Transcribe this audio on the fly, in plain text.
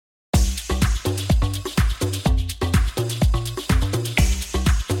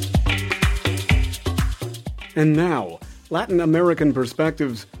And now, Latin American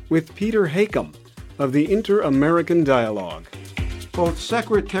Perspectives with Peter Hakam of the Inter-American Dialogue. Both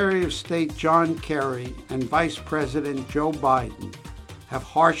Secretary of State John Kerry and Vice President Joe Biden have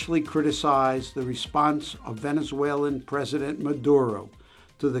harshly criticized the response of Venezuelan President Maduro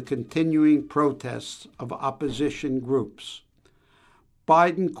to the continuing protests of opposition groups.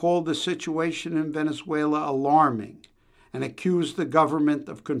 Biden called the situation in Venezuela alarming and accused the government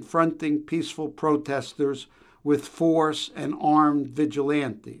of confronting peaceful protesters with force and armed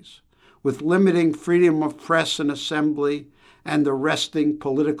vigilantes, with limiting freedom of press and assembly and arresting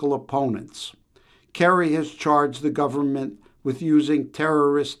political opponents. Kerry has charged the government with using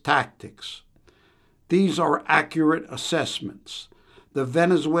terrorist tactics. These are accurate assessments. The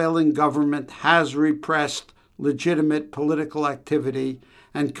Venezuelan government has repressed legitimate political activity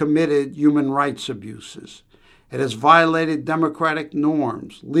and committed human rights abuses. It has violated democratic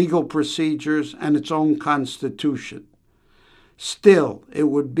norms, legal procedures, and its own constitution. Still, it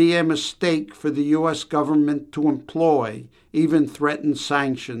would be a mistake for the U.S. government to employ even threatened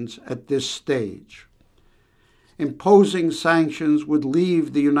sanctions at this stage. Imposing sanctions would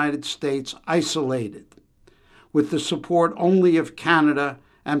leave the United States isolated, with the support only of Canada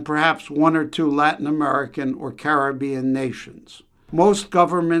and perhaps one or two Latin American or Caribbean nations. Most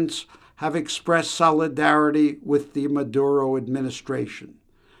governments have expressed solidarity with the Maduro administration.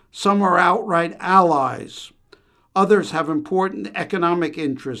 Some are outright allies. Others have important economic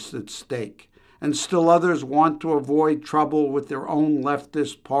interests at stake, and still others want to avoid trouble with their own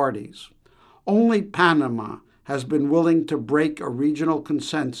leftist parties. Only Panama has been willing to break a regional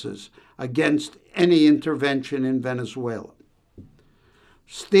consensus against any intervention in Venezuela.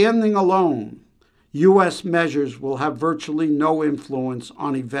 Standing alone, U.S. measures will have virtually no influence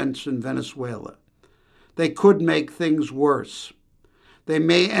on events in Venezuela. They could make things worse. They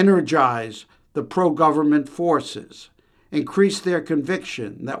may energize the pro-government forces, increase their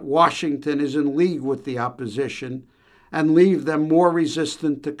conviction that Washington is in league with the opposition, and leave them more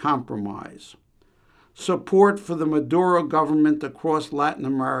resistant to compromise. Support for the Maduro government across Latin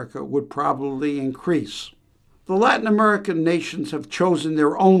America would probably increase. The Latin American nations have chosen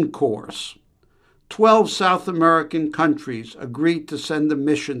their own course. 12 South American countries agreed to send a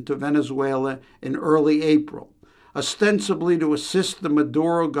mission to Venezuela in early April, ostensibly to assist the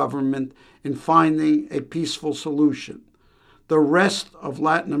Maduro government in finding a peaceful solution. The rest of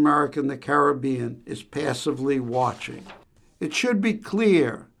Latin America and the Caribbean is passively watching. It should be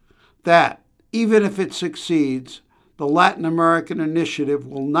clear that, even if it succeeds, the Latin American initiative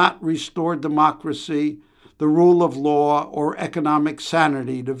will not restore democracy, the rule of law, or economic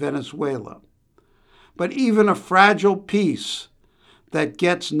sanity to Venezuela. But even a fragile peace that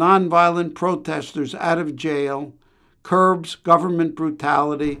gets nonviolent protesters out of jail, curbs government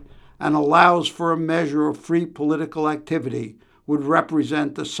brutality, and allows for a measure of free political activity would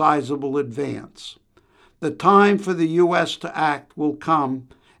represent a sizable advance. The time for the U.S. to act will come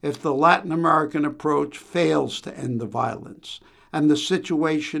if the Latin American approach fails to end the violence and the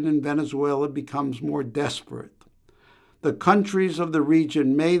situation in Venezuela becomes more desperate. The countries of the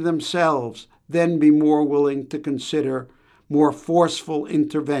region may themselves then be more willing to consider more forceful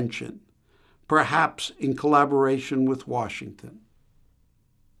intervention, perhaps in collaboration with Washington.